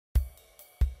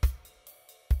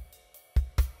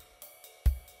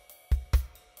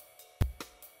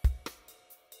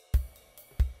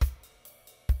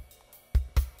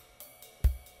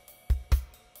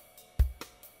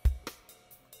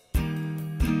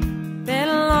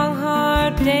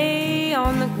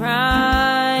on the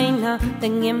grind,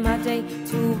 nothing in my day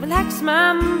to relax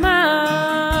my mind.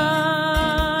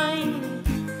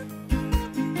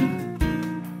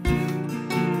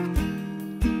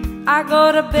 I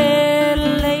go to bed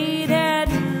late at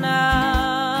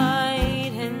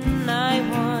night, and I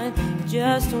want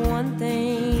just one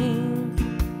thing: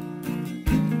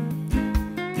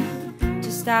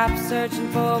 to stop searching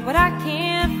for what I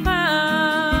can't find.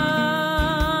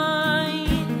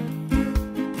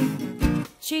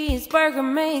 Cheeseburger,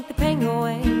 make the pain go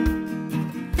away.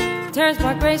 Turns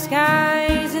my gray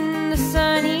skies into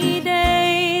sunny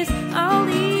days. I'll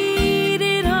eat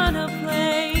it on a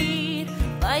plate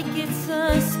like it's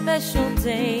a special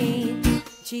day.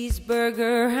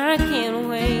 Cheeseburger, I can't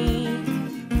wait.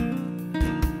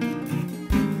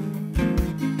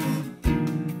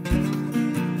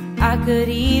 I could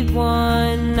eat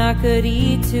one, I could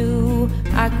eat two,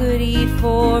 I could eat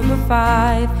 4 or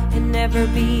 5 and never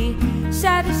be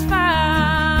satisfied.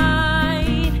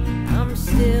 I'm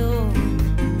still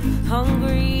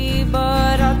hungry,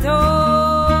 but I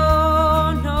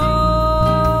don't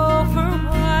know for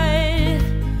what.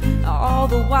 All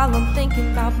the while I'm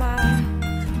thinking about my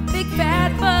big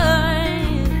fat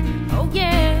butt. Oh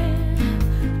yeah,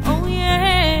 oh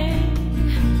yeah.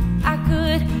 I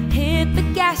could hit the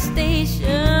gas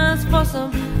stations for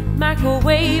some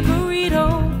microwave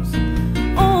burritos,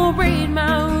 or raid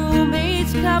my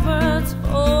roommate's cupboards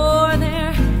for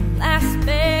their last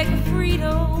bag of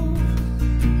Fritos.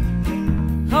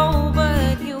 Oh,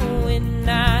 but you and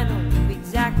I know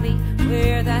exactly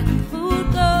where that food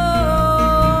goes,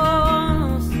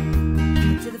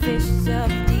 to the fishes of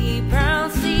the deep brown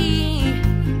sea.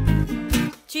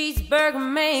 Cheeseburger,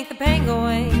 make the pain go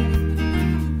away.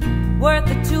 Worth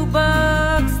the $2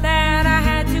 that I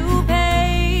had to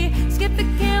pay. Skip the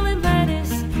kale and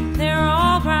lettuce, they're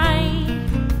alright,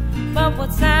 but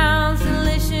what sounds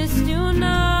delicious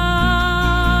tonight?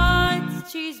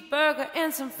 Cheeseburger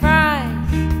and some fries.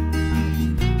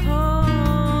 Oh,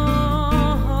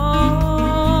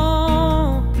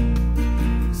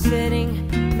 sitting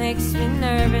makes me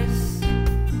nervous,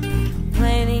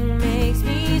 planning makes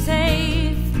me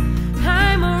safe.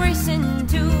 I'm racing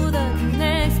to the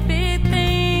next big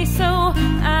thing so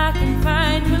I can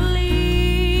find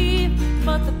relief,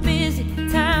 but the busy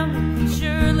time will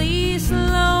surely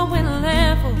slow when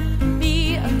left will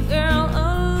be a girl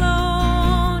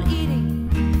alone, eating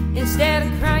instead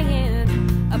of crying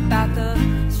about the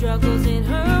struggles in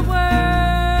her world.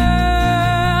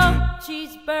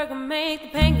 Cheeseburger, make the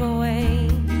pain go away.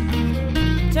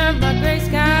 Turn my gray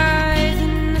skies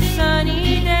into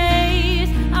sunny days.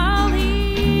 I'll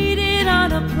eat it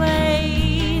on a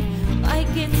plate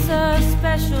like it's a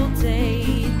special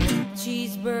day.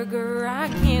 Cheeseburger, I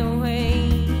can't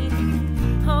wait.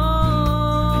 Oh,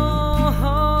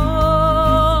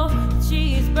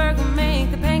 cheeseburger,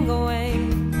 make the pain go away.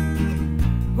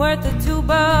 Worth the $2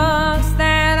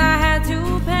 that I had to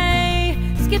pay.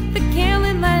 Skip the kale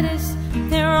and lettuce,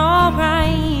 they're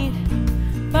alright,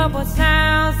 but what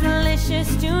sounds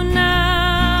delicious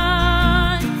tonight?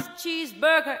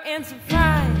 Cheeseburger and some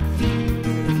fries.